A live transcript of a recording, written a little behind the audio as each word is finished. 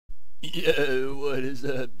Yo, what is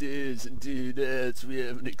up, dudes and dudettes? We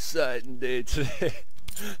have an exciting day today.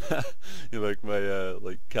 You like my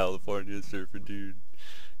like California surfer dude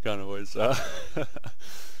kind of voice.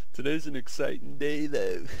 Today's an exciting day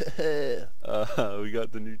though. We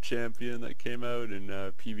got the new champion that came out in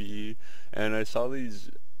PBE, and I saw these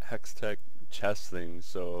Hextech chest things,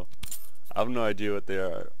 so I have no idea what they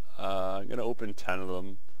are. I'm gonna open 10 of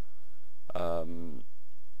them.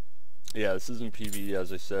 Yeah, this isn't PBE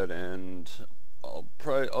as I said, and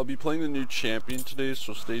I'll be playing the new champion today,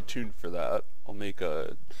 so stay tuned for that. I'll make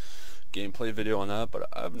a gameplay video on that, but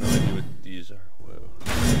I have no idea what these are. Whoa.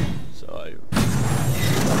 So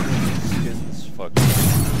skins fucking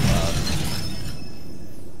loud.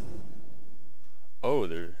 Oh,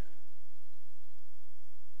 they're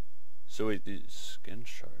so wait, these skin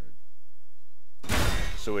shard.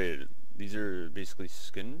 So wait, these are basically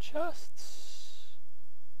skin chests?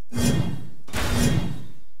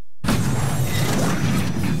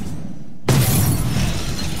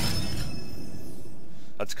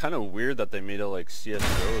 That's kind of weird that they made it like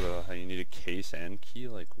CSGO though, how you need a case and key,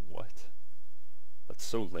 like what? That's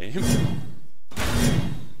so lame.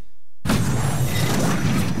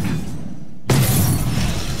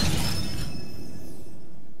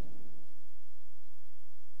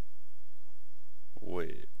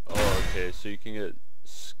 Wait, oh okay, so you can get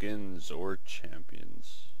skins or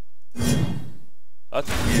champions. That's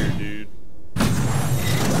weird, dude.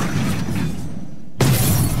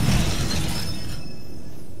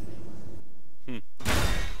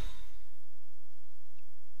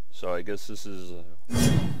 So I guess this is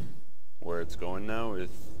where it's going now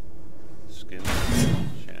with skins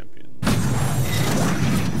champions.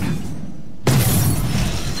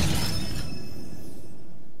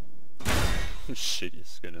 Shittiest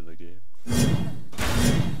skin in the game.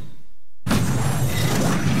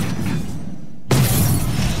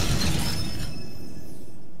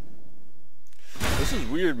 This is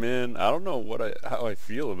weird, man. I don't know how I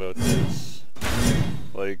feel about this.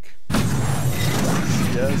 Like,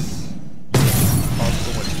 CS costs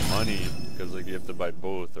so much money because like you have to buy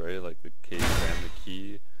both, right? Like the case and the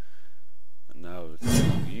key. And now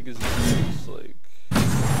League is just like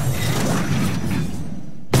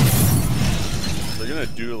they're gonna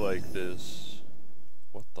do like this.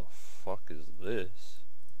 What the fuck is this?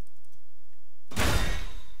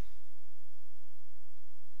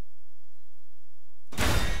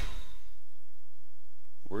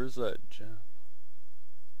 Where's that gem?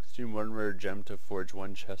 Consume one rare gem to forge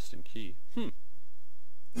one chest and key.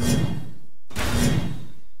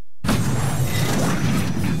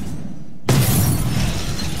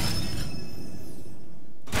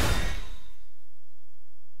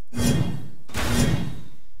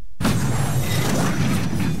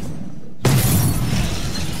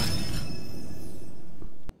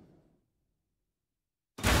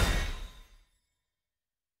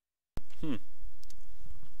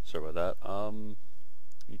 Sorry about that.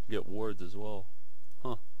 You can get wards as well.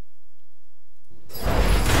 Huh.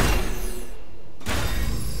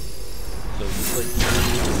 So is this like a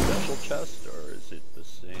special chest, or is it the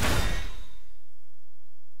same?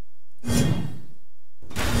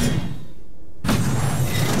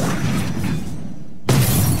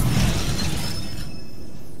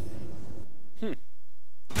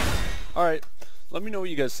 Alright, let me know what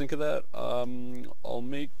you guys think of that. I'll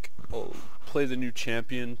play the new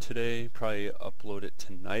champion today, probably upload it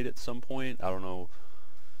tonight at some point. I don't know,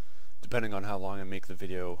 depending on how long I make the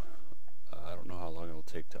video. I don't know how long it'll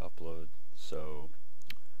take to upload. So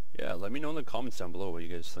yeah, let me know in the comments down below what you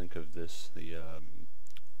guys think of this. The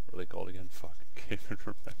what are they called again? Fuck, I can't even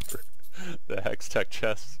remember. The Hextech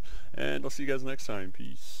chests. And I'll see you guys next time.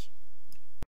 Peace.